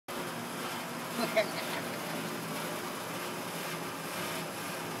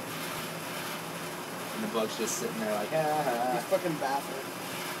And the bug's just sitting there like, ah. He's fucking baffled.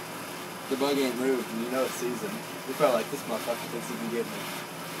 The bug ain't moved, and you know it sees him. You're probably like, this motherfucker thinks he can get me.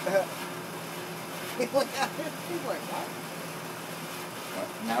 He's like, what?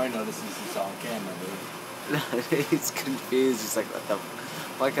 Now he notices he's on camera, dude. No, he's confused. He's like, what the?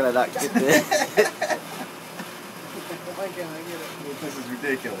 Why can I not get this? Why can't I get it? This is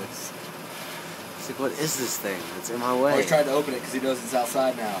ridiculous. He's like, what is this thing? It's in my way. Oh, he tried to open it because he knows it's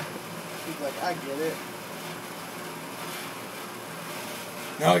outside now. He's like, I get it.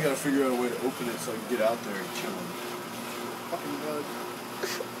 Now I gotta figure out a way to open it so I can get out there and kill him. Fucking bug.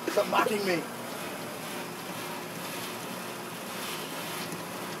 Stop mocking me.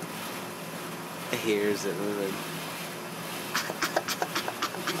 He hears it moving.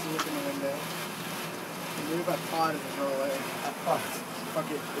 He's looking in the window. Maybe if I pawn it and throw away. Fuck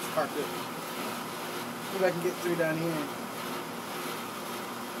it. It's carpet. Maybe I can get through down here.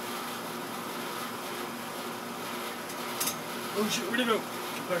 Oh shit, where'd it go?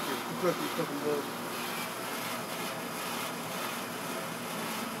 Get back here. Get back here, fucking bug.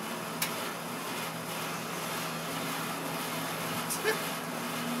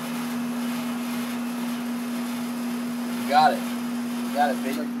 Got it. Got it,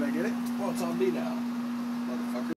 baby. Did I get it? Well, it's on me now.